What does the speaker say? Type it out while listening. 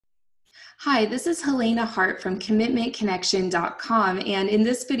Hi, this is Helena Hart from commitmentconnection.com. And in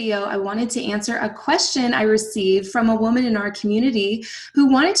this video, I wanted to answer a question I received from a woman in our community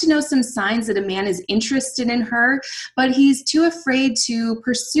who wanted to know some signs that a man is interested in her, but he's too afraid to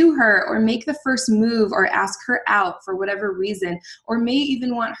pursue her or make the first move or ask her out for whatever reason, or may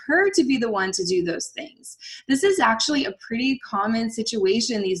even want her to be the one to do those things. This is actually a pretty common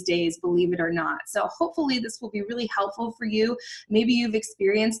situation these days, believe it or not. So hopefully this will be really helpful for you. Maybe you've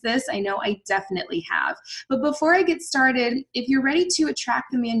experienced this. I know I definitely have. But before I get started, if you're ready to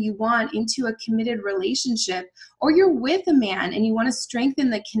attract the man you want into a committed relationship, or you're with a man and you want to strengthen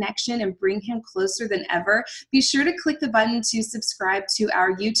the connection and bring him closer than ever, be sure to click the button to subscribe to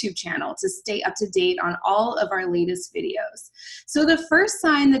our YouTube channel to stay up to date on all of our latest videos. So the first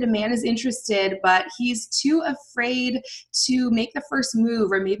sign that a man is interested, but he's too afraid to make the first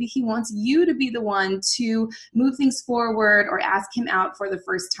move, or maybe he wants you to be the one to move things forward or ask him out for the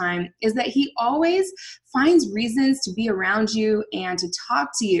first time, is that he always finds reasons to be around you and to talk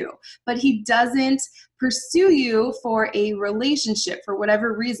to you, but he doesn't pursue you for a relationship for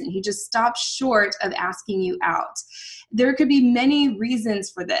whatever reason. He just stops short of asking you out. There could be many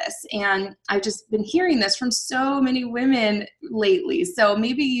reasons for this, and I've just been hearing this from so many women lately. So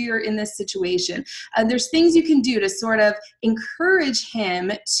maybe you're in this situation. There's things you can do to sort of encourage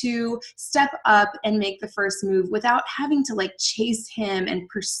him to step up and make the first move without having to chase him and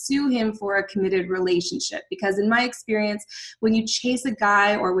pursue him for a committed relationship. Because in my experience, when you chase a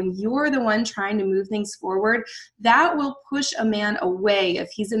guy or when you're the one trying to move things forward, that will push a man away if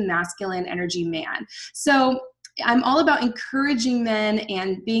he's a masculine energy man. So I'm all about encouraging men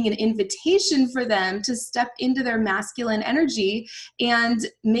and being an invitation for them to step into their masculine energy and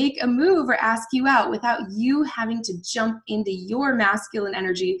make a move or ask you out without you having to jump into your masculine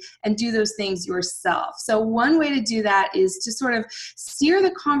energy and do those things yourself. So one way to do that is to sort of steer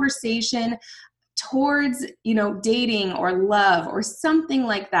the conversation towards, dating or love or something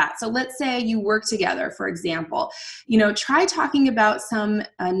like that. So let's say you work together, for example, try talking about some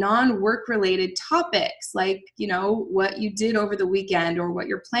non-work related topics, like, what you did over the weekend or what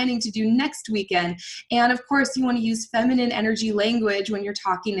you're planning to do next weekend. And of course, you want to use feminine energy language when you're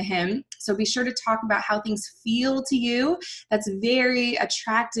talking to him. So be sure to talk about how things feel to you. That's very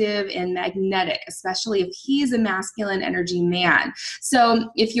attractive and magnetic, especially if he's a masculine energy man.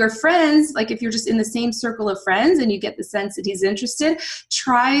 So if you're friends, if you're just in the same circle of friends and you get the sense that he's interested,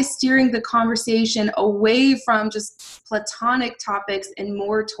 try steering the conversation away from just platonic topics and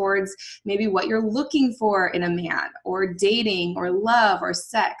more towards maybe what you're looking for in a man, or dating or love or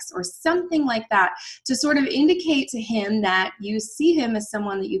sex or something like that, to sort of indicate to him that you see him as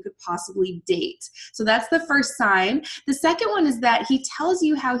someone that you could possibly date. So that's the first sign. The second one is that he tells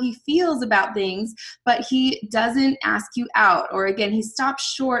you how he feels about things, but he doesn't ask you out, or again, he stops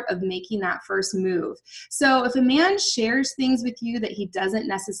short of making that first move. So if a man shares things with you that he doesn't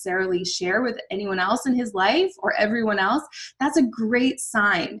necessarily share with anyone else in his life or everyone else, that's a great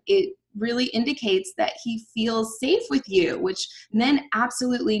sign. It really indicates that he feels safe with you, which men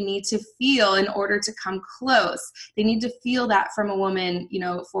absolutely need to feel in order to come close. They need to feel that from a woman,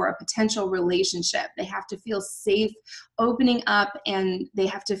 for a potential relationship. They have to feel safe opening up, and they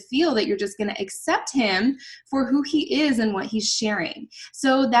have to feel that you're just going to accept him for who he is and what he's sharing.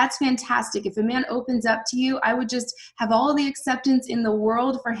 So that's fantastic. If a man opens up to you, I would just have all the acceptance in the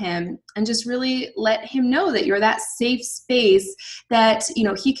world for him and just really let him know that you're that safe space that,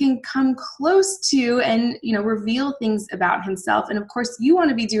 he can come close to and, reveal things about himself. And of course, you want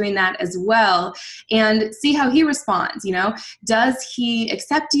to be doing that as well and see how he responds. Does he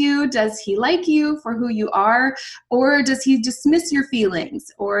accept you? Does he like you for who you are? Or does he dismiss your feelings?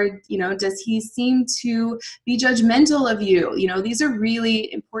 Or, does he seem to be judgmental of you? These are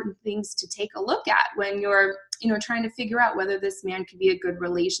really important things to take a look at when you're trying to figure out whether this man could be a good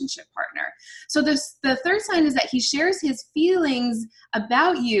relationship partner. So the third sign is that he shares his feelings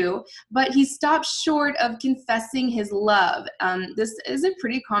about you, but he stops short of confessing his love. This is a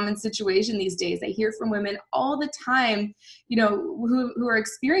pretty common situation these days. I hear from women all the time, who are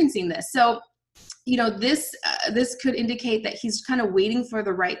experiencing this. So this could indicate that he's kind of waiting for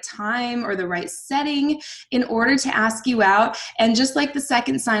the right time or the right setting in order to ask you out. And just like the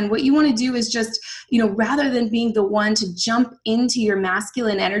second sign, what you want to do is just, rather than being the one to jump into your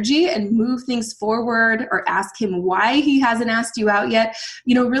masculine energy and move things forward or ask him why he hasn't asked you out yet,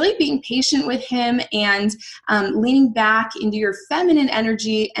 really being patient with him and leaning back into your feminine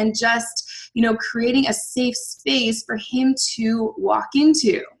energy and just, creating a safe space for him to walk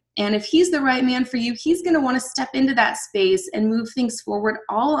into. And if he's the right man for you, he's going to want to step into that space and move things forward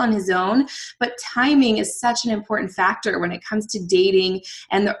all on his own. But timing is such an important factor when it comes to dating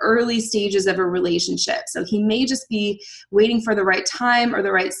and the early stages of a relationship. So he may just be waiting for the right time or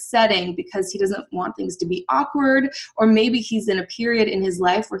the right setting because he doesn't want things to be awkward, or maybe he's in a period in his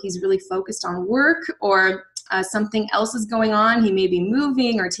life where he's really focused on work, or something else is going on. He may be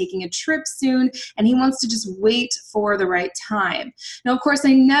moving or taking a trip soon, and he wants to just wait for the right time. Now, of course,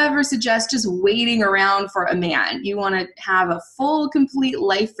 I never suggest just waiting around for a man. You want to have a full, complete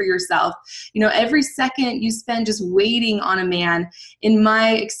life for yourself. Every second you spend just waiting on a man, in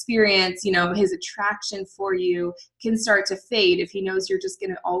my experience, his attraction for you can start to fade if he knows you're just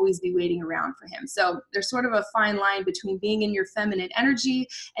going to always be waiting around for him. So there's sort of a fine line between being in your feminine energy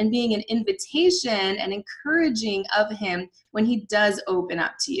and being an invitation and encouraging of him when he does open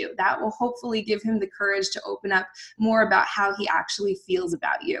up to you. That will hopefully give him the courage to open up more about how he actually feels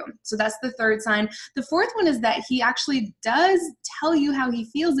about you. So that's the third sign. The fourth one is that he actually does tell you how he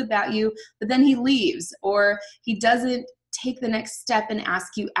feels about you, but then he leaves, or he doesn't take the next step and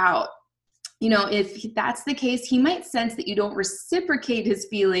ask you out. If that's the case, he might sense that you don't reciprocate his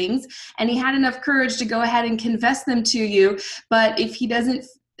feelings, and he had enough courage to go ahead and confess them to you. But if he doesn't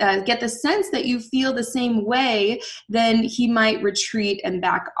get the sense that you feel the same way, then he might retreat and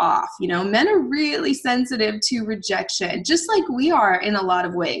back off. Men are really sensitive to rejection, just like we are in a lot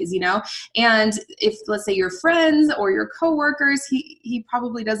of ways, and if, let's say, your friends or your coworkers, he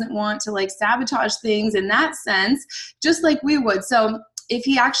probably doesn't want to sabotage things in that sense, just like we would. So if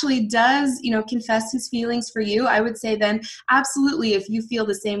he actually does, confess his feelings for you, I would say then absolutely, if you feel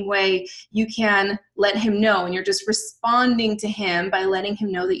the same way, you can let him know. And you're just responding to him by letting him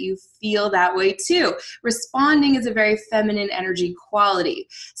know that you feel that way too. Responding is a very feminine energy quality.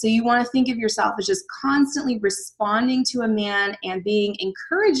 So you want to think of yourself as just constantly responding to a man and being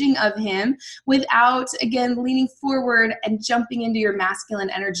encouraging of him without, again, leaning forward and jumping into your masculine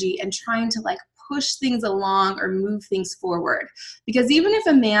energy and trying to push things along or move things forward. Because even if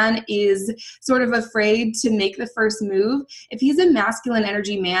a man is sort of afraid to make the first move, if he's a masculine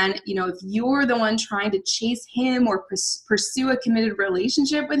energy man, if you're the one trying to chase him or pursue a committed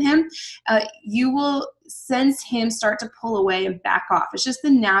relationship with him, you will sense him start to pull away and back off. It's just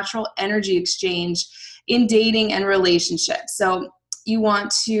the natural energy exchange in dating and relationships. So you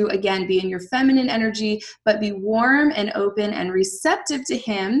want to, again, be in your feminine energy, but be warm and open and receptive to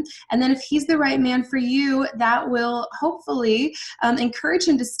him. And then if he's the right man for you, that will hopefully encourage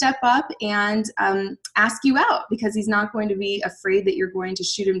him to step up and ask you out, because he's not going to be afraid that you're going to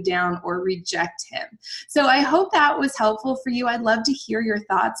shoot him down or reject him. So I hope that was helpful for you. I'd love to hear your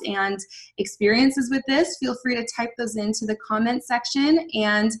thoughts and experiences with this. Feel free to type those into the comment section,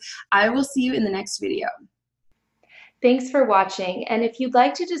 and I will see you in the next video. Thanks for watching, and if you'd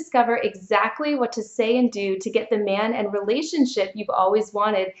like to discover exactly what to say and do to get the man and relationship you've always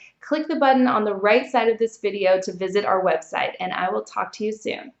wanted, click the button on the right side of this video to visit our website, and I will talk to you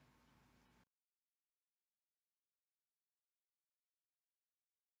soon.